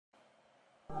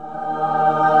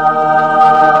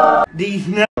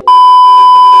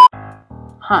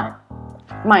Hi,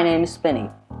 my name is Spinny,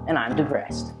 and I'm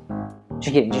depressed.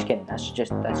 Just kidding. That's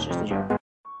just a joke.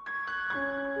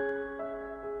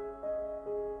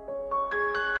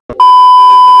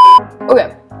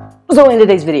 Okay, so in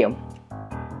today's video,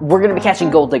 we're gonna be catching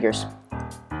gold diggers.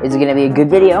 It's gonna be a good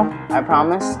video, I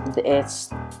promise.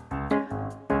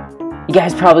 You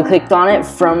guys probably clicked on it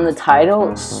from the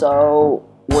title, so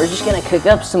we're just gonna cook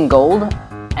up some gold,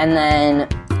 and then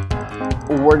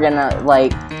we're gonna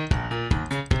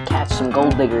catch some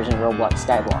gold diggers in Roblox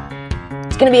SKYBLOCK.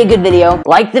 It's gonna be a good video.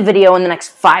 Like the video in the next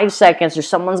 5 seconds, or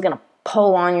someone's gonna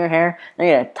pull on your hair.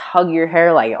 They're gonna tug your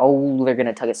hair they're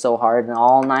gonna tug it so hard and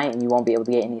all night, and you won't be able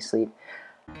to get any sleep.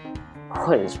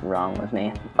 What is wrong with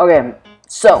me? Okay,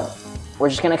 so we're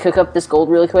just gonna cook up this gold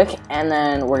really quick, and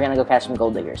then we're gonna go catch some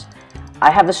gold diggers. I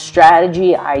have a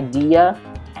strategy idea,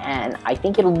 and I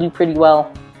think it'll do pretty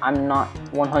well. I'm not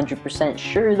 100%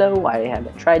 sure though. I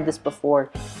haven't tried this before.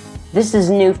 This is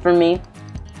new for me,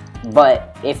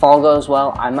 but if all goes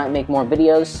well, I might make more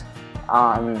videos.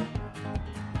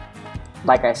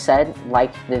 Like I said,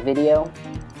 like the video,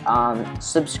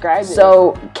 subscribe.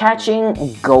 So,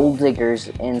 catching gold diggers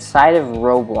inside of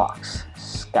Roblox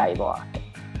SKYBLOCK.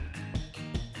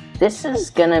 This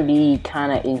is gonna be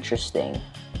kind of interesting.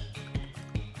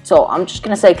 So, I'm just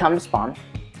gonna say come to spawn.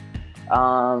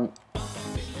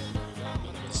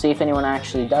 See if anyone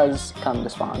actually does come to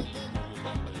spawn.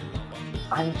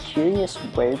 I'm curious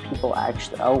where people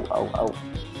actually... Oh,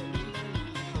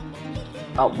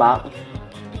 bot.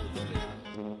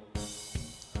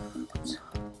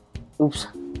 Oops.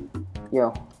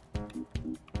 Yo.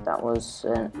 That was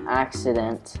an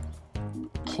accident.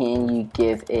 Can you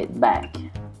give it back?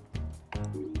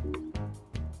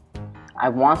 I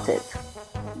want it.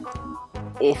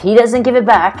 If he doesn't give it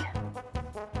back,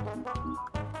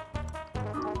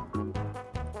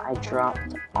 I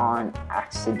dropped on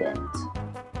accident.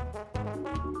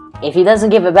 If he doesn't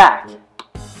give it back,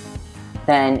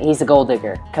 then he's a gold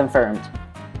digger. Confirmed.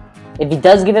 If he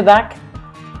does give it back,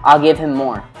 I'll give him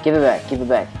more. Give it back. Give it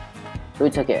back. Who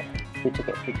took it? Who took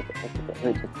it? Who took it? Who took it?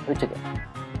 Who took it? Who took it?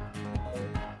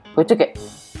 Who took it?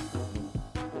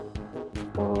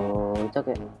 Who took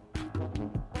it?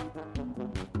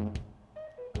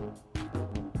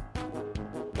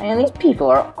 Man, these people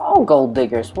are all gold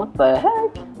diggers. What the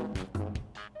heck?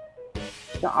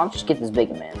 No, I'll just get this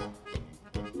big man.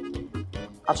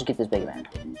 I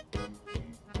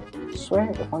swear,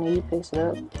 if one of you picks it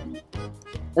up.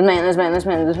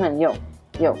 This man, yo.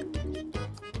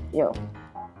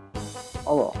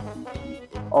 Olo.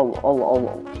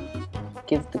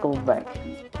 Give the gold back.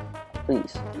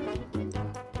 Please.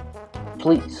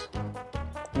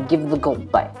 Give the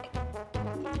gold back.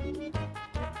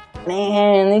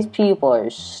 Man, these people are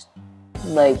he's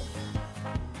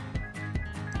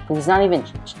not even,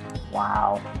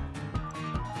 wow.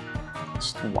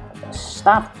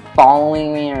 Stop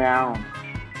following me around.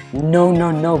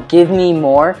 No, give me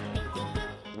more.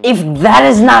 If that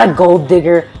is not a gold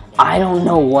digger, I don't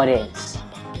know what is.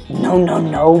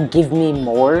 No, give me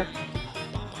more.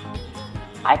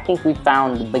 I think we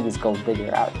found the biggest gold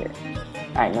digger out here.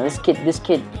 Alright, now this kid,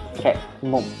 okay,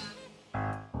 boom.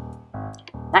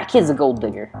 That kid's a gold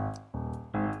digger.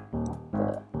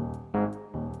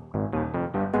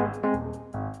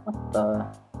 What the?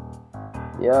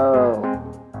 Yo.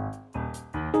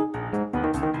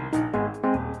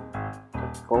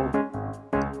 Gold.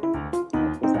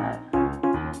 What is that?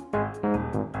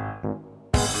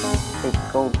 Big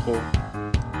gold kid.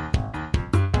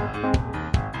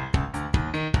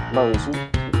 Bro, is he? Nah,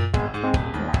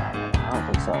 I don't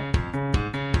think so.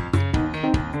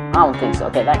 I don't think so.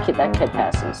 Okay, that kid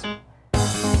passes.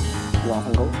 You want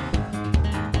some gold?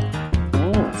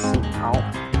 See how.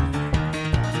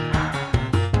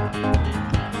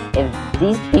 If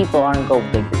these people aren't gold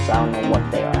diggers, I don't know what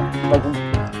they are.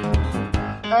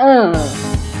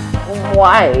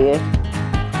 Why?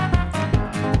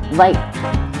 Why?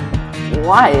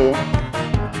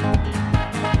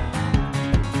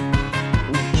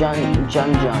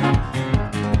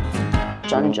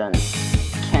 Jun.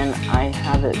 Can I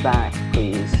have it back,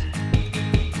 please?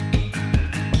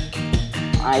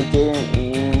 I didn't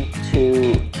mean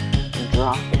to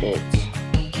drop it.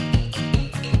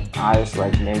 I was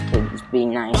like, their kid was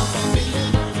being nice.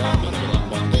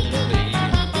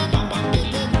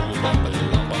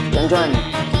 Jun.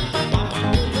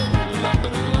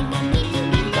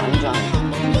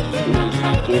 Please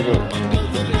give it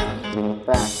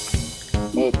back.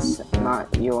 It's not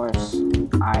yours.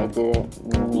 I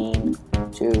didn't mean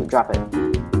to drop it.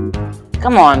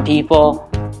 Come on, people.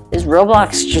 Is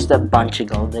Roblox just a bunch of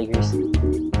gold diggers?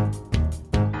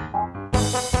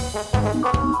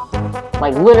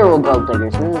 Like literal gold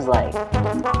diggers. This is like,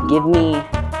 give me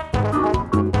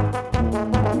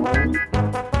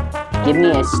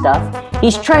a stuff.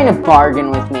 He's trying to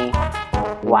bargain with me.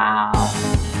 Wow.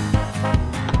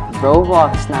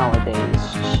 Roblox nowadays.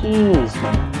 Jeez.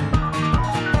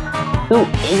 Who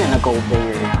isn't a gold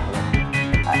digger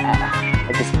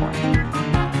at this point?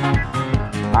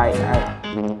 Alright.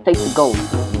 Take the gold.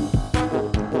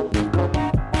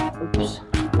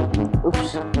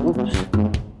 Oops.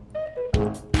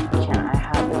 Can I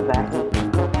have it back?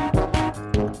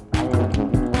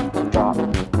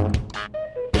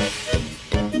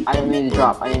 I didn't mean to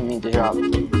drop. I didn't mean to drop.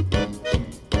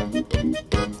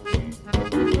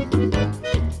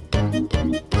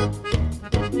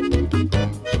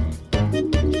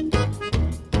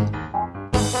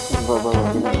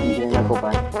 Did not go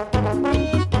back.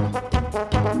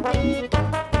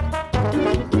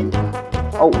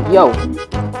 Oh, yo.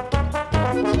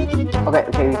 Okay.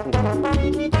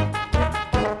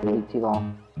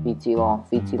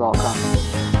 VT-lol, come.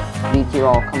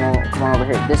 VT-lol, come on over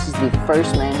here. This is the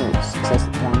first man who successed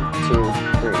 1, 2,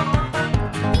 3.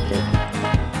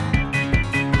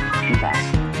 He passed.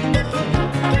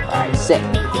 Alright, sick.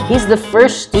 He's the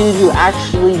first dude who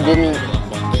actually didn't,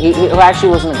 who actually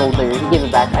wasn't a gold digger. He gave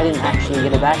it back. I didn't actually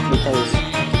get it back because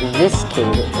this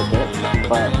kid took it,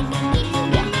 but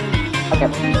yeah. Okay,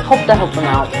 hope that helped him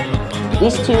out.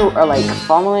 These two are like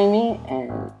following me,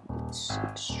 and it's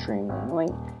extremely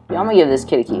annoying. Yo, I'm gonna give this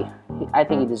kid a key. I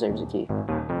think he deserves a key.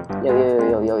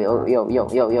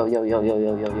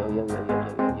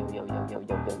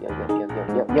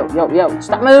 Yo,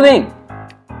 stop moving!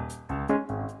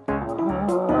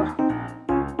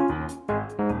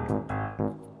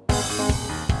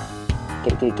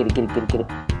 Get it.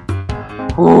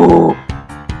 Ooh!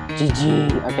 GG.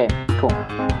 Okay, cool.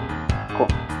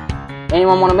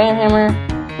 Anyone want a band hammer?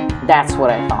 That's what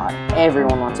I thought.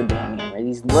 Everyone wants a band hammer.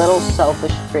 These little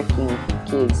selfish freaking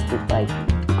kids that like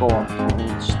go up and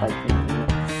just like.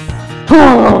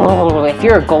 If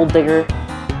you're a gold digger,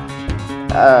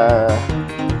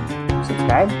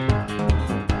 subscribe?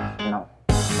 No.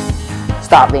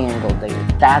 Stop being a gold digger.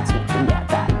 That's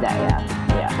yeah.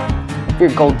 If you're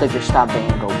a gold digger, stop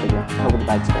being a gold digger. Nobody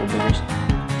likes gold diggers.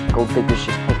 Gold diggers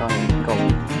just pick on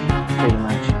gold, pretty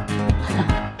much.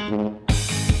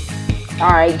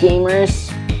 Alright, gamers.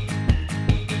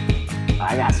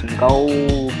 I got some gold.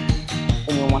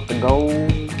 Anyone want the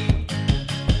gold?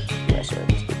 Yes, sir.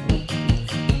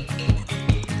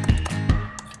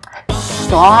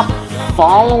 Stop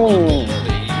following me.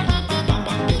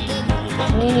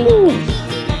 Jeez.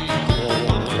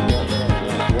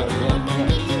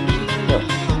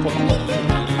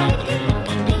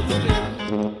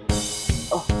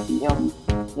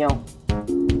 Yo.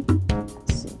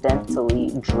 Accidentally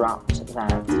dropped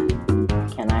that.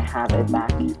 Can I have it back?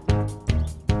 Did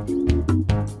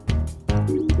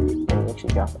he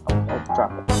actually drop it? Oh,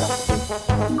 drop it.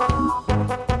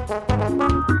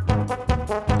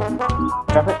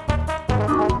 Drop it.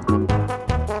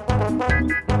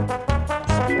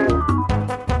 That's true.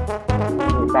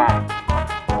 Give it back.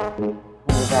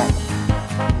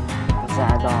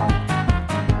 Zadon.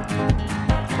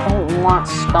 I don't want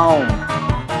stone.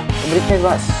 Nobody cares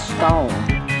about stone.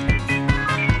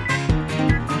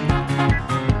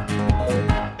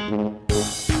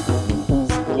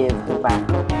 Please give back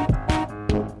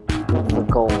the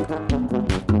gold.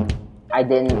 I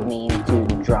didn't mean to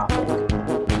drop it.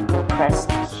 Press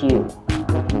Q.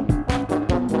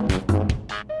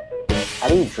 How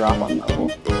do you drop on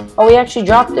mobile? Oh, he actually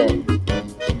dropped it.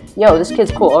 Yo, this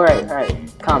kid's cool. Alright.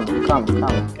 Come, kid. Come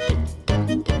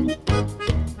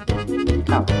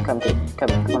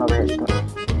on over here. Come on,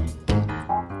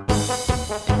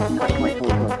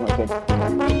 kid.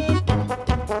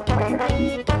 Right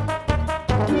here.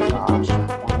 Gosh.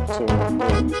 1, 2,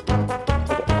 3.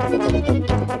 Take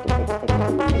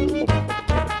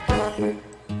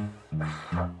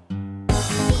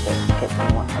it.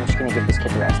 I'm just gonna give this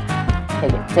kid the rest.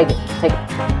 Take it.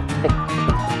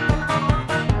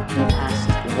 You passed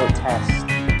the test.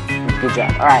 Good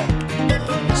job. Alright.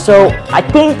 So, I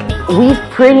think we've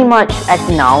pretty much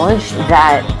acknowledged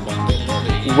that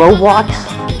Roblox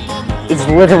is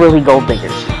literally gold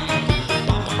diggers.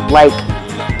 Like,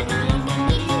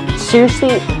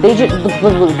 seriously, they just,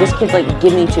 look, this kid's like,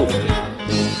 give me 2.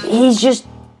 He's just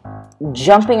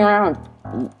jumping around.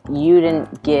 You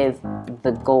didn't give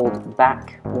the gold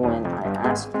back when I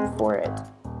asked for it,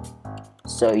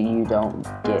 so you don't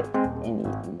get any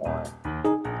more.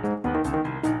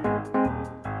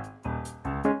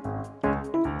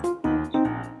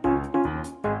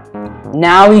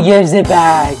 Now he gives it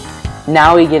back.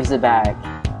 Now he gives it back.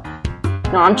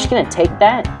 No, I'm just gonna take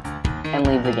that and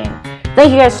leave the game.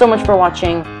 Thank you guys so much for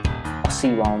watching. I'll see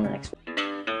you all in the next video.